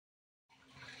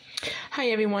Hi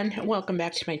everyone, welcome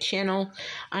back to my channel.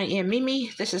 I am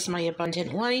Mimi. This is my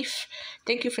abundant life.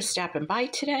 Thank you for stopping by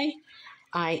today.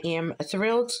 I am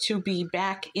thrilled to be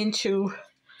back into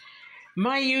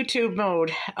my YouTube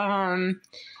mode.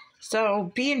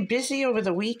 So being busy over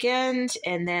the weekend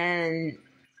and then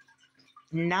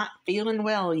not feeling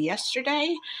well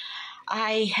yesterday,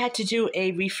 I had to do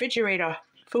a refrigerator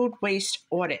food waste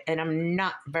audit and I'm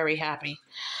not very happy.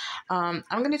 I'm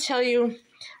going to tell you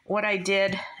what I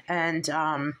did, and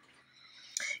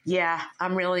yeah,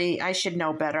 I should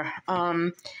know better.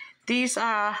 These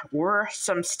were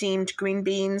some steamed green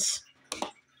beans.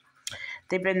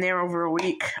 They've been there over a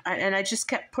week, and I just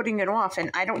kept putting it off, and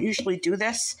I don't usually do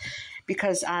this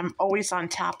because I'm always on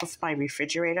top of my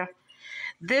refrigerator.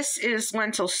 This is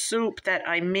lentil soup that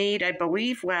I made, I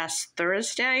believe, last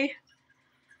Thursday,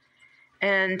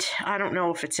 and I don't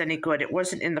know if it's any good. It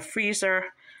wasn't in the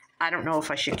freezer. I don't know if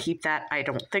I should keep that. I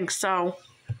don't think so.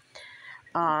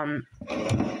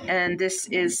 And this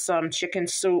is some chicken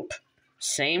soup.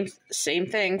 Same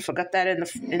thing. Forgot that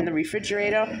in the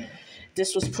refrigerator.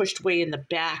 This was pushed way in the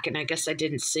back, and I guess I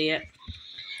didn't see it.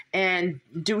 And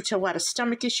due to a lot of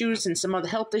stomach issues and some other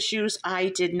health issues, I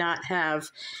did not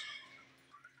have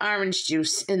orange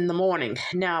juice in the morning.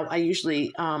 Now, I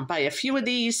usually buy a few of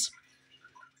these.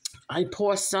 I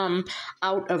pour some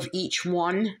out of each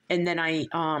one, and then I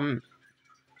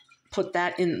put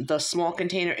that in the small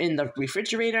container in the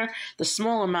refrigerator, the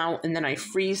small amount, and then I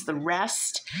freeze the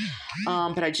rest.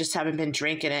 But I just haven't been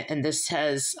drinking it, and this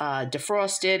has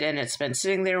defrosted, and it's been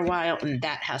sitting there a while, and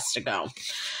that has to go.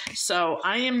 So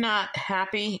I am not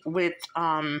happy with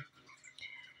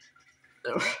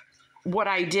what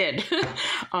I did.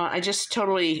 I just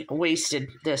totally wasted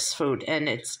this food, and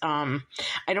it's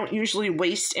I don't usually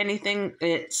waste anything.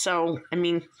 So I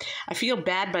mean, I feel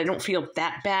bad, but I don't feel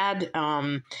that bad.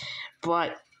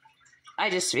 But I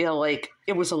just feel like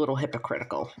it was a little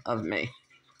hypocritical of me.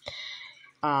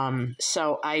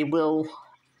 So I will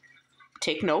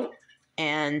take note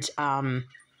and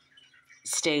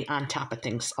stay on top of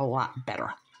things a lot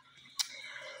better.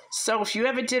 So if you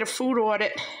ever did a food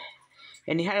audit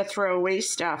and you had to throw away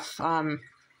stuff,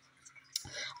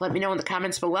 let me know in the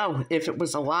comments below if it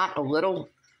was a lot, a little,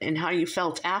 and how you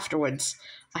felt afterwards.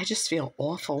 I just feel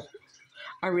awful.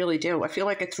 I really do. I feel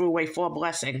like I threw away 4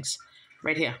 blessings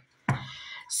right here.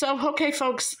 So, okay,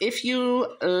 folks, if you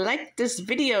like this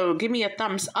video, give me a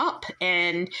thumbs up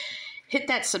and hit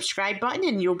that subscribe button,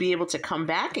 and you'll be able to come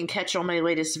back and catch all my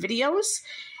latest videos.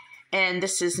 And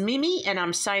this is Mimi, and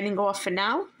I'm signing off for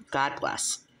now. God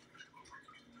bless.